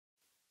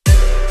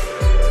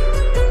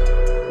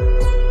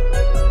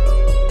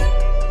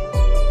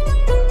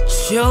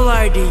You're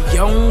like the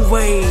young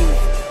wave.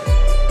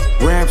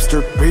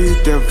 Rapster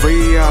beat the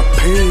VIP.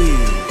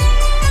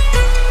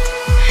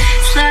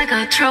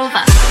 Swagger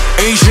Trova.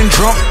 Asian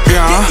drunk,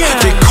 yeah.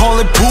 They call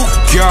it book,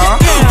 yeah.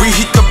 We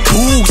hit the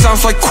book,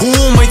 sounds like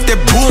cool, make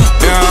that boom,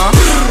 yeah.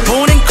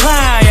 Born and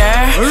Clyde,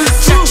 yeah.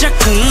 Jack,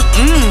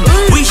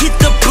 we hit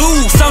the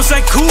book, sounds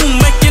like cool,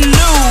 make it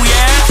new,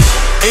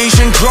 yeah.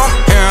 Asian drunk,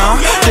 yeah.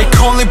 They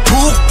call it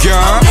book,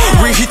 yeah.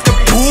 We hit the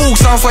book,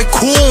 sounds like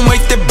cool,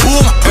 make that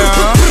boom,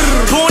 yeah.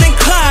 Born and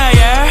Clyde,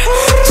 yeah.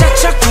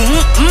 Jack,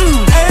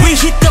 we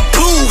hit the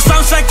book,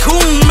 sounds like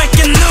cool, make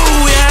it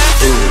new, yeah.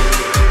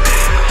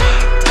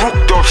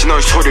 북도 없이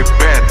너의 소리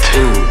뱉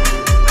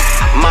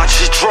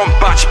마치 드럼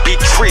바치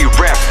비트리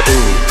랩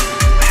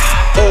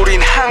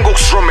우린 한국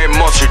스럼의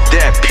멋을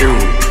대표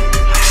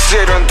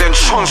세련된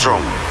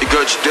촌스러움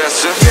이거지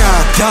됐어?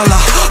 야 달라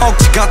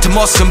억지 같은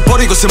멋은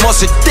버리고 새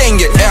멋을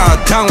땡겨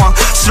야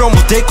당황스러운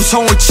무대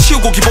구성을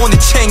치우고 기본을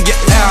챙겨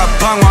야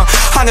방황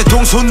하늘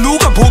동서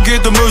누가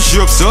보기에도 멋이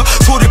없어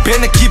소리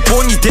뱉는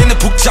기본이 되는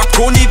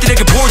북잡고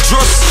니들에게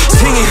보여줬어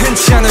생이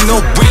흔치 않은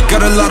no we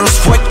got a lot of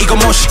swag 이거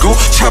멋이고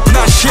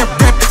차분한 shit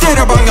rap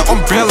때려박는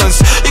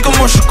unbalance 이거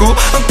멋이고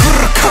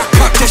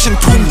크르카카 대신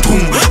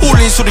퉁퉁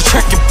울린 소리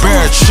check it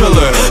back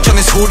chiller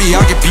전에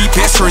소리하게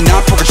비벼 소리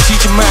나쁘게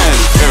치지만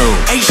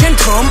Asian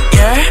drum,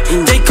 yeah.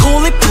 They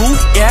call it boom,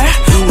 yeah.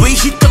 We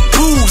hit the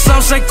boom,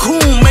 sounds like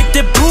cool, make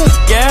that boom,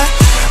 yeah.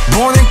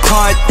 Born and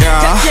Clyde,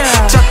 yeah.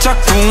 Jack,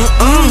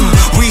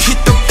 we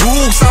hit the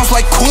boom, sounds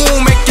like cool,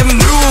 make it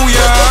new,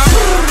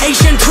 yeah.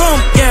 Asian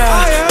drum,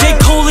 yeah. They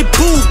call it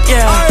boom,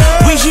 yeah.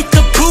 We hit the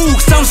boom,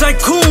 sounds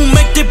like cool,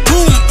 make that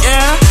boom,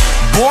 yeah.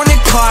 Born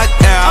and Clyde,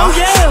 yeah.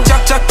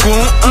 Jack,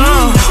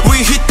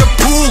 we hit the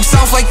boom,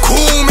 sounds like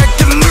cool, make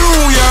it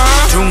new,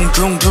 yeah.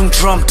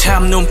 드럼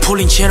탑 눈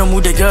풀린 채로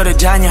무대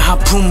걸어다녀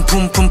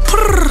하품품품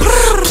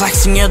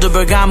플렉싱해도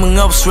별 감흥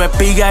없어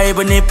랩비가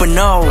입은 이쁜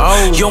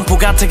no 용포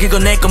같아 그거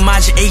내거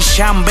마치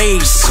에이시안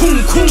베이스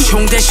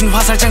총 대신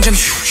화살장전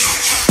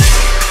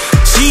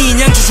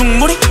진양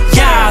주중머리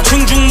야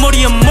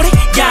중중머리 옆머리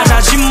야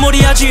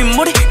자진머리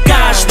아진머리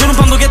가시 도는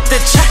밤도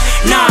갯대차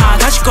나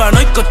다시 거야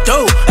너희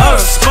것도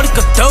머리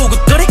것도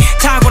굿돌이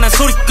타고난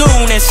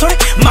소리꾼 내 소리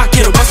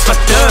막기로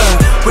박수받던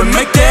We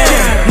make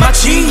that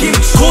마치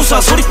고사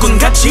소리꾼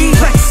같이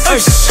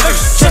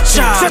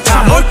차차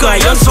다 몰 거야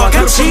연수와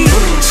같이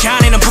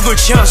샤니는 북을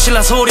쳐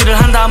신라 소리를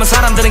한 다음은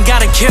사람들은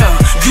가르쳐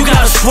You got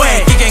a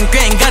swag 이겐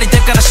꽹가리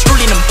대가라씩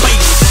울리는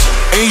bass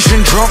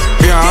Asian drunk,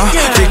 yeah.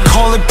 They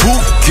call it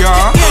book,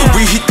 yeah.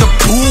 We hit the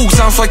book,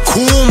 sounds like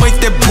cool, make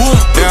that boom,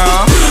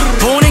 yeah.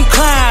 Born and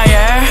Clyde,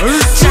 yeah.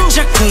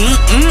 Jack,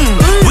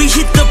 we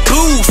hit the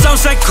book,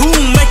 sounds like cool,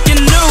 make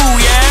it new,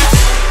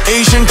 yeah.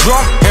 Asian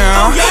drunk,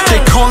 yeah. They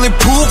call it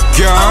book,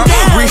 yeah.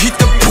 We hit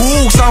the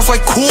book, sounds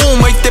like cool,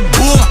 make that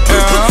boom,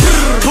 yeah.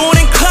 Born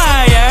and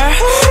Clyde, yeah.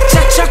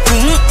 Jack,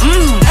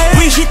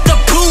 we hit the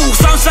book,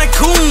 sounds like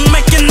cool,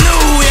 make it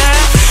new, yeah.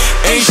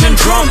 Asian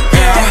drum,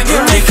 yeah.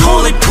 They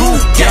call it boom,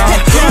 yeah.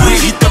 We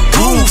hit the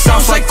boom,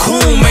 sounds like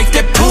cool, make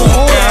that boom,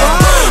 yeah.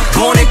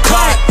 Born and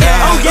Clyde,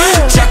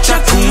 yeah. Jack,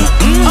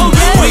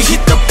 we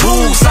hit the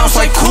boom, sounds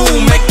like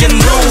cool, make it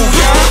new,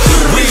 yeah.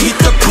 We hit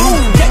the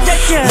boom,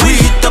 we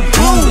hit the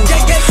boom,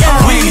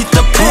 we hit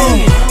the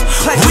boom,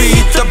 we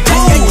hit the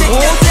boom,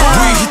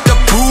 we hit the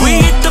boom, we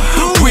hit the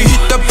boom, we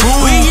hit the boom,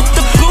 we hit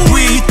the boom,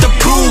 we hit the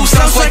boom,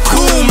 sounds like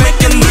cool,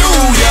 make it new,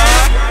 yeah.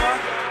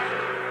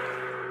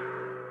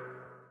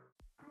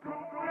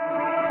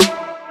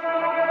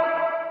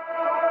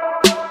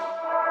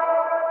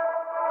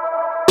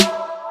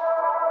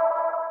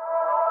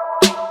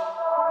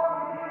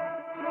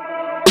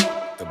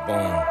 The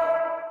bone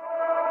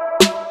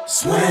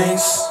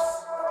swings.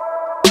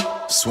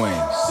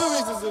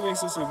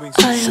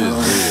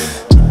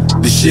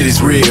 This shit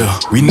is real,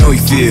 we know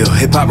you feel.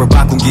 힙합을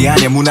바꾼 게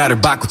아니야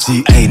문화를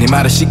바꾸지. 에이 내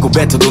말을 씻고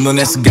뱉어도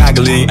너네서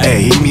가글링.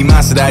 에이 이미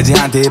맛을 알지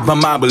한테 힙합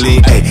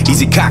마블링. 에이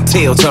이제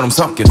칵테일처럼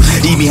섞여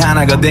이미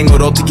하나가 된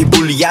걸 어떻게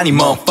분리하니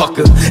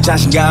motherfucker.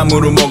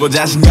 자신감으로 먹어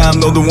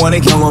자신감 너도 원해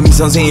경험이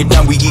선생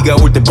일단 위기가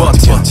올 때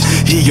버텨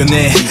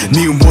이겨내.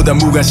 미움보다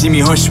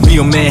무관심이 훨씬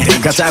위험해.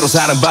 가짜로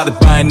사랑받을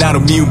바에 나로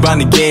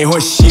미움받는 게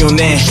훨씬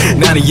시원해.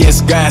 나는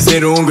예술가야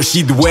새로운 걸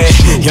시도해.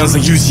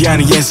 현상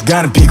유지하는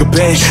예술가는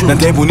비겁해. 난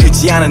대본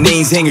읽지 않아 내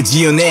인생을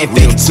지어내.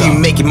 Fake it till you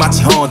make it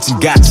마치 헌팅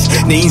같이.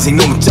 내 인생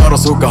너무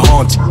쩔어서 가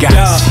헌팅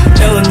같이.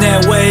 Illin'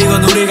 that way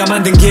이건 우리가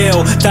만든 길.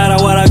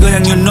 따라와라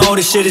그냥 you know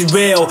this shit is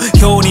real.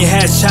 교훈이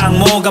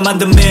해창모가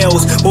만든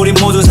meals. 우리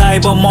모두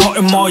사이버 more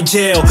and more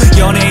jail.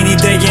 연예인이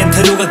되기엔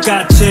태도가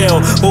까칠.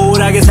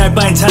 우울하게 살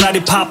바엔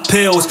차라리 pop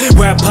pills.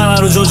 랩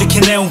하나로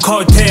조직해내온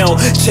cartel.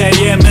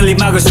 체리에 밀리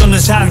막을 쏟는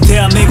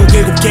상태야. 미국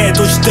 7개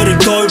도시들을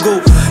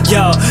돌고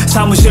yeah.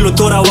 사무실로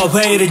돌아와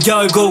회의를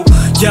열고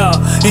yeah.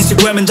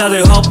 인스타그램엔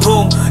다들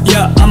허풍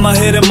yeah. I'ma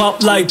hit him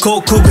up like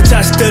고쿠 그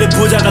자식들이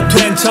부자가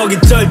된 적이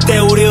절대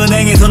우리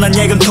은행에서 난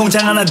예금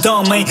통장 하나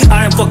더 man.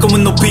 I ain't fucking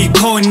with no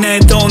bitcoin 내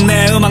돈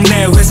내 음악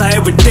내 회사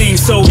everything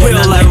so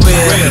real like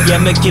real yeah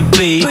make it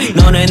be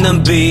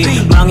너네는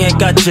B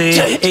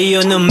망해갔지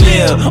이유는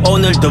밀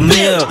오늘도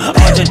밀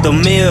어제도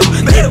밀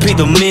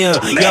DP도 밀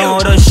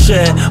영어로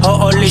shit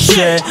holy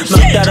shit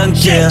막다른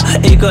길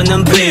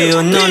이거는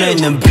비유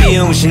너네는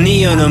비용신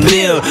이유는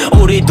밀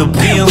우리도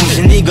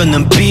비용신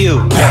이거는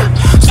비유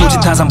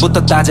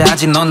수지타산부터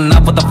따져야지 넌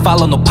나보다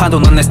팔로우 높아도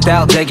넌 내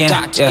스타일 되긴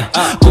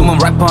꿈은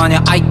래퍼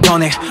아니야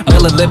아이코닉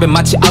매일 living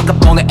마치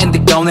알카포네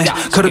엔디고네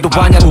그래도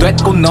반야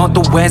됐고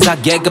너도 회사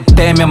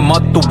계급되면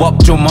뭣도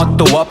없죠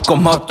뭣도 없고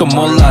뭣도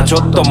몰라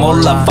좆도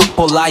몰라 fuck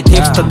polite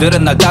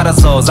힙스터들은 날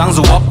따라서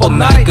상수 없고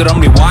날 그럼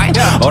rewind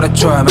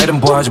어려줘야 매름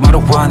보여줘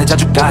마루 화내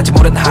자주 가지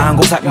모른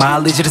항공사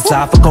마일리지를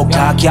쌓고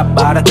가기야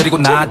빨아들이고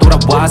나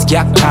돌아와서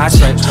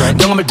계약하지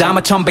경험을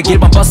담아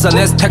 1101번 버스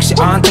안에서 택시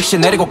안 택시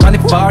내리고 가니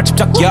far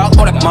집착역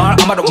오랜말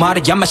아마도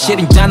말이야 마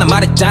shit이잖아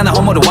말했잖아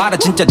호모로 와라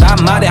진짜 다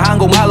말해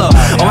한국말로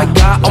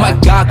oh my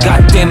god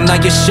goddamn now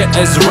your shit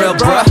is real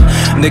bruh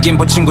내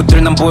김포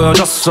친구들 난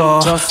보여줬어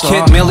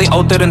Kid 밀리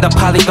옷들은 다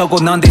팔릴 거고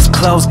넌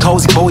disclose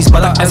cozy boys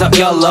바닥에서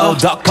yellow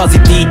duck cause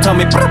D tell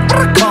me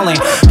calling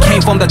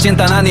came from 다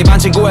진단한 이 반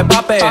친구의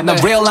밥에 난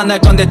real 안 할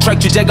건데 트랙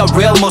주제가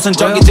real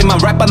모순적이지만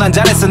랩은 난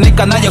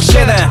잘했으니까 난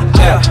역시는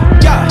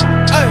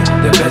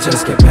The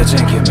bitches get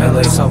pitching keep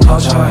milli so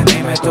culture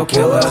name it to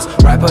killers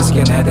rappers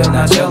get 애들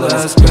나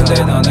jealous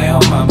근데 너네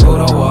엄마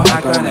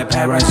부러워할 거야 내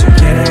parents you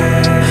get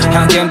it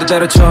한 게임도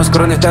때려쳐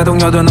그러니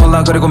대동료도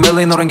놀라 그리고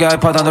밀리 노는 게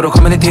아이파단으로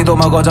커뮤니티도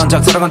먹어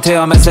전작 들어간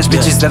태어 메시지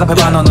bitches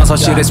대답해봐 넌 어서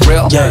shit is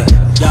real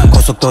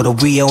고속도로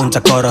위에 혼자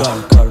걸어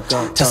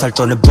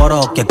자살돈을 벌어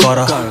어깨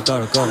걸어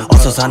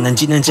어디서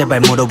샀는지는 제발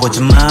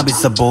물어보지 마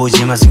비싸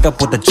보이지만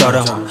생각보다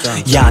쩔어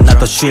야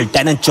나도 쉴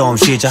때는 좀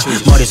쉬자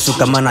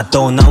머릿수가 많아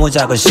또 너무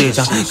작은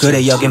시장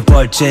그래 여긴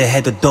벌지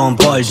해도 돈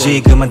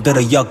벌지 그만 들어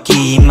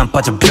여기 입만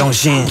빠져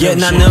병신 yeah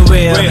나는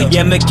real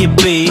yeah make it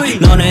be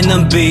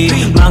너네는 B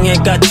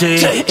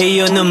망해갔지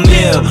이유는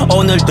밀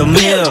오늘도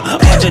밀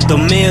어제도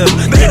밀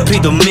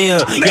DP도 밀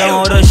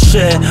영어로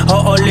shit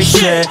holy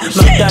shit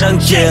막다른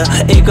길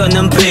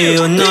이거는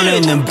비유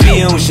너네는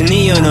비용신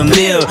이유는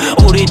밀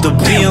우리도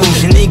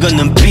비용신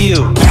이거는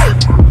비유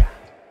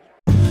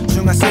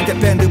중학생 때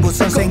밴드부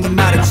선생님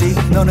말했지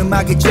넌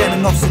음악에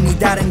재능 없으니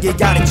다른 길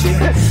가르치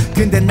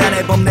근데 난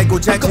앨범 내고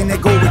잘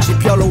지내고 있지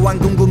별로 안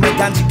궁금해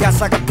단지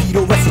가사가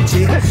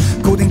필요했었지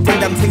고딩 때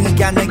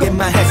남생이가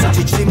내게만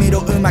했었지 취미로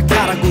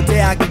음악하라고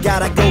대학을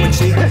가라고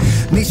했지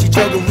네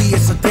시절을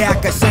위해서 대학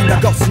갈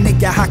생각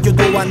없으니까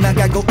학교도 안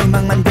나가고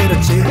음악만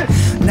들었지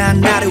난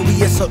나를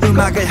위해서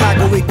음악을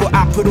하고 있고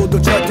앞으로도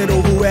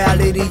절대로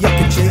후회할 일이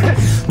없겠지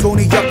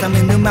돈이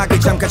없다면 음악을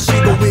잠깐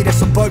쉬고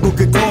이래서 벌고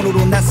그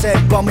돈으로 난 새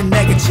앨범을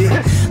내겠지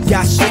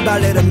야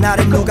씨발 이런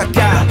나를 누가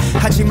까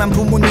하지만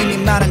부모님이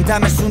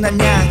말한다면 순한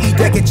양이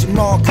되겠지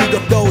뭐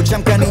그것도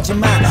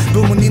잠깐이지만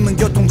부모님은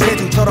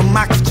교통체증처럼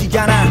막히지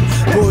않아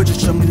보여줄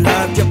좀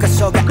love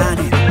격가서가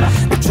아닌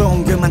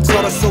좀 그만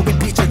털어 속이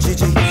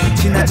비춰지지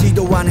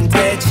지나지도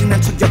않은데 지난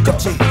척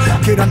역겹지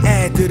그런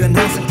애들은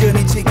항상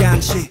끊이지가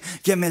않지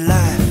Give me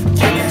life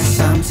Give me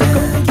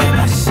something Give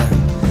me some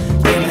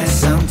Give me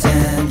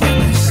something Give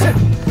me some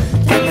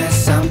Give me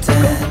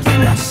something Give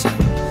me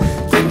some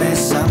Give me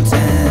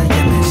something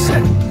Give me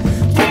some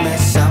Give me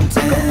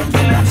something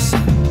Give me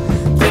some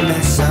Give me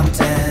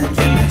something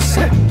Give me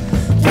some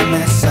Give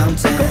me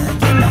something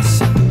Give me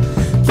some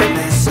Give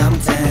me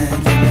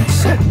something Give me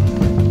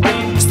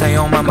some Stay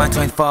on my mind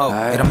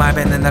 24 이런 말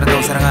뱉는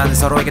나라도 사랑하는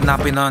서로에게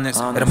나쁜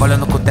honest 이런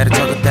벌려놓고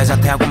때려쳐 그때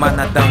자퇴하고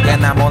만났던 게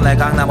나 몰래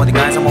강남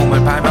어딘가에서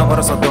몸을 팔며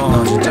벌었어도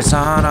너 진짜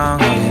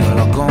사랑하기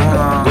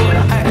흘렀구나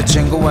내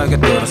친구에게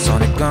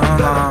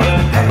들었으니까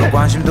별로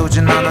관심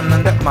두진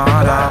않았는데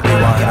말아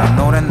비와이란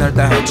노래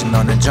낼때 했지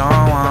너는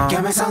좋아 Give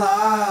me some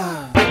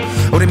love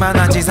우리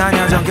만난 지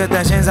 4년 전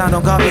그때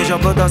신사동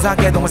커피숍부터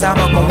사케동을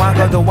사먹고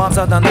왕거도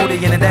없었던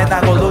우리끼리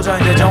대다고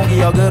루저인데 좋은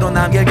기억으로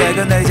남길게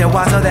근데 이제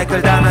와서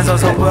댓글 달면서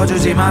속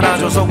보여주지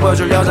말아줘 속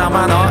보여줄 여자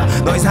많아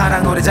너희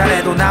사랑 노래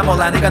잘해도 나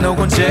몰라 네가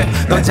누군지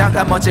넌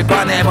잠깐 멋질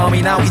거야 내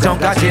몸이 나오기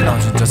전까지 넌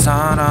진짜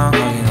사랑하기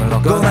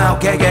흘렀구나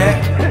오케이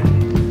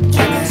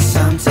Give me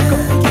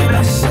something Give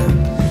me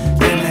some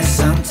Give me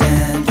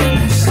something Give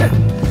me some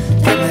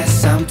Give me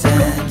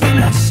something Give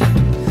me some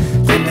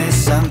Give me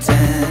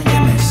something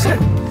Give me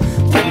some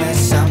Give me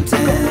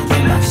something,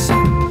 give me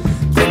some.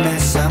 Give me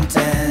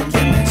something,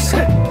 give me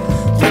some.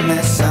 Give me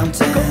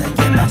something,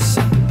 give me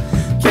some.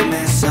 Give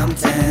me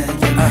something,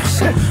 give me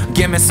some.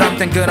 Give me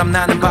something 그럼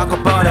나는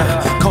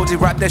바꿔버려 코지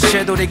rap that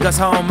shit 우리가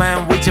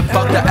서운한 we just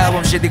fuck the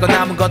album shit 이거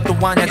남은 것도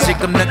아냐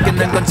지금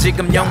느끼는 건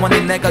지금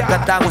영원히 내가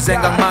같다고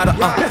생각 말아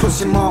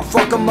Pussy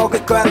motherfucker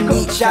먹을 거야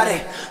네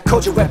차례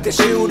코지 rap that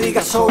shit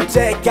우리가 서울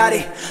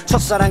대가리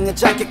첫사랑은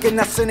짧게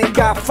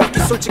끝났으니까 fuck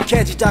it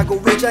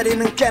솔직해지자고 이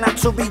자리는 꽤나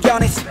to be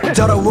honest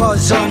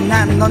더러워져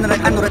난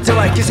너네랑 안 놀아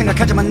좋아할게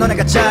생각하지만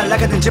너네가 잘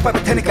나가든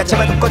집밥일 테니까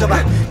제발 좀 꺼져봐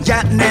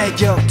야 내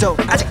기억도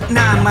아직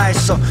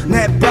남아있어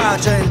내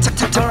버전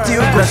탁탁탁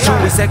띄우고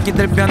주위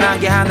새끼들 변한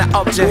게 하나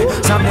없지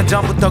 3년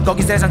전부터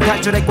거기 세상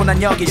탈출했고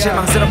난 여기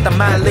실망스럽단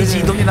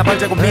말이지 돈이나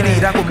벌자고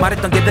미니라고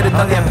말했던 걔들은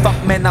너네 fuck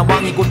man 나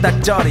왕이고 다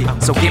저리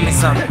So give me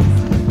some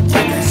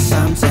Give me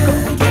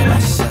something give me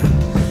some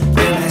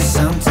Give me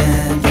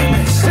something give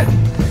me some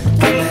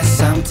Give me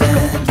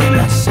something give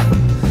me some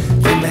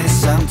Give me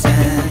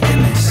something